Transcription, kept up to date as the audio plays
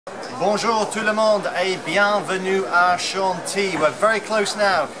Bonjour tout le monde et bienvenue à Chantilly. We're very close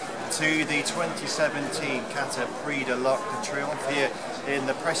now to the 2017 Qatar Prix de l'Arc de Triomphe here in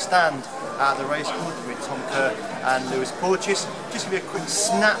the press stand at the racecourse with Tom Kerr and Lewis Porteous. Just give you a quick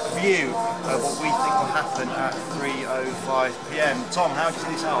snap view of what we think will happen at 3:05 PM. Tom, how do you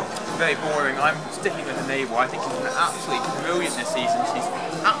see this out? Very boring. I'm sticking with the Naval. I think she's been absolutely brilliant this season. She's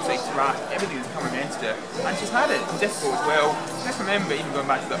absolutely thrashed everything that's coming against her, and she's had it difficult as well. Just remember, even going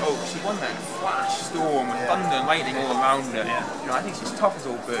back to the Oaks, she won that flash storm with thunder and lightning all around her. You know, I think she's tough as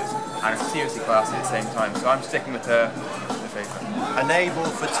all boots and seriously classy at the same time. So I'm sticking with her. A Naval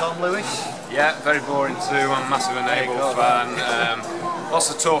for Tom, Lewis? Yeah, very boring too. I'm a massive Naval fan. Lots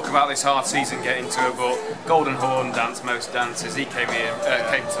of talk about this hard season getting to it, but Golden Horn danced most dances. He came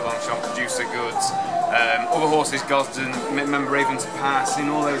to Longchamp, produced the goods. Other horses, Gosden, remember Ravens Pass, in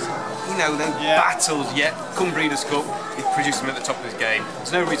all those, battles. Yet, come Breeders' Cup, he produced them at the top of his game.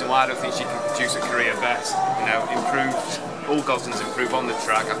 There's no reason why I don't think she can produce a career best. Improved. All Gosden's improved on the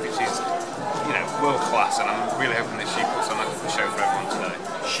track. I think she's, world class, and I'm really hoping that she puts on a show for everyone today.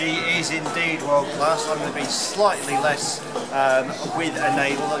 She is indeed world class. I'm going to be slightly less with a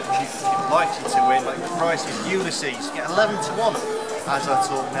Naval. She's likely to win, but the price is Ulysses. You get 11 to 1 as I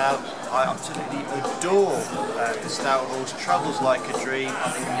talk now. I absolutely adore the stout horse. Travels like a dream.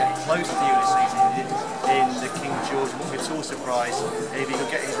 I think we get close to Ulysses in the King George. Won't be at all surprised if he could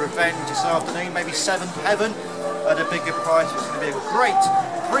get his revenge this afternoon. Maybe 7th heaven at a bigger price. It's going to be a great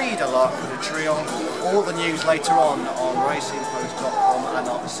Prix de l'Arc de Triomphe. All the news later on racingpost.com and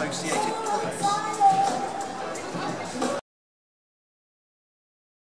our associated products.